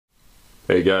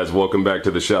Hey guys, welcome back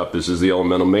to the shop. This is the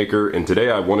ElementalMaker, and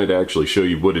today I wanted to actually show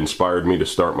you what inspired me to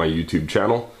start my YouTube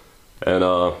channel. And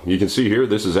you can see here,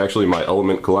 this is actually my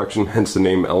element collection, hence the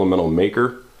name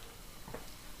ElementalMaker.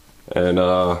 And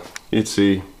you can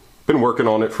see, been working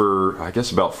on it for, I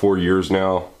guess, about 4 years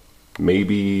now,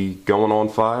 maybe going on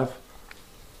 5.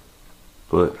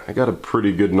 But I got a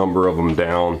pretty good number of them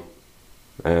down,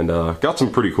 and got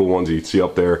some pretty cool ones you can see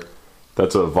up there.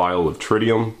 That's a vial of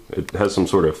tritium. It has some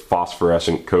sort of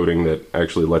phosphorescent coating that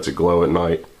actually lets it glow at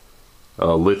night.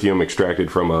 Lithium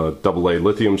extracted from a AA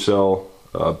lithium cell.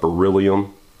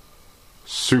 Beryllium.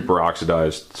 Super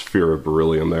oxidized sphere of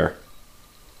beryllium there.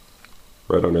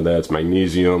 Right under that it's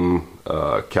magnesium,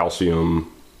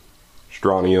 calcium,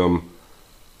 strontium.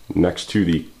 Next to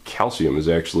the calcium is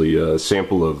actually a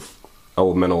sample of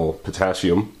elemental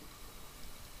potassium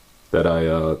that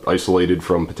I isolated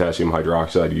from potassium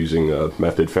hydroxide using a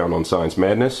method found on Science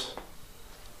Madness.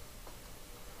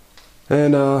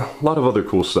 And a lot of other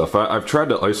cool stuff. I've tried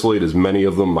to isolate as many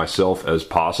of them myself as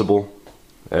possible,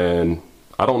 and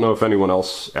I don't know if anyone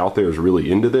else out there is really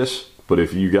into this, but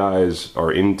if you guys are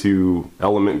into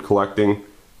element collecting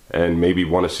and maybe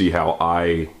want to see how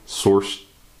I source,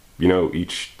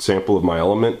 each sample of my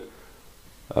element,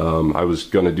 I was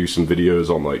going to do some videos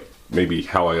on like maybe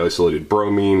how I isolated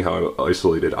bromine, how I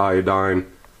isolated iodine,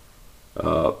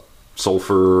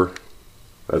 sulfur.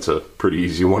 That's a pretty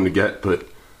easy one to get, but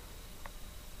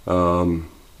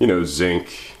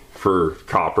zinc. For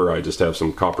copper, I just have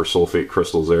some copper sulfate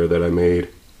crystals there that I made.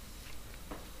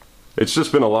 It's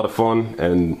just been a lot of fun,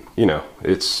 and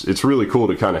it's really cool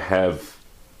to kind of have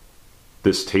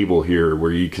this table here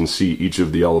where you can see each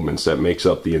of the elements that makes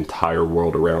up the entire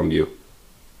world around you.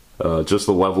 Just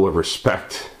the level of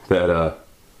respect that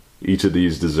each of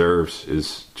these deserves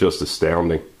is just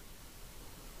astounding.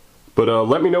 But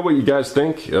let me know what you guys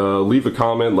think. Leave a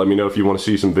comment. Let me know if you want to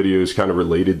see some videos kind of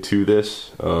related to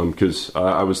this, because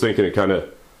I was thinking of kind of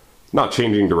not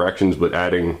changing directions, but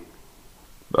adding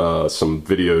some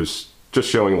videos just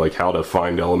showing like how to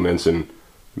find elements and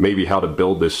maybe how to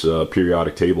build this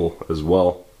periodic table as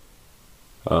well.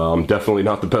 I'm definitely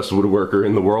not the best woodworker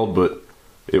in the world, but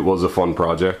it was a fun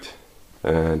project.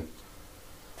 And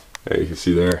you can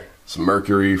see there some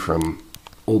mercury from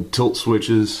old tilt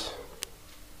switches.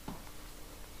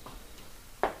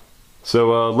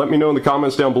 So let me know in the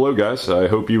comments down below, guys. I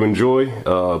hope you enjoy.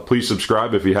 Please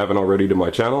subscribe if you haven't already to my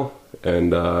channel,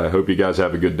 and I hope you guys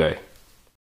have a good day.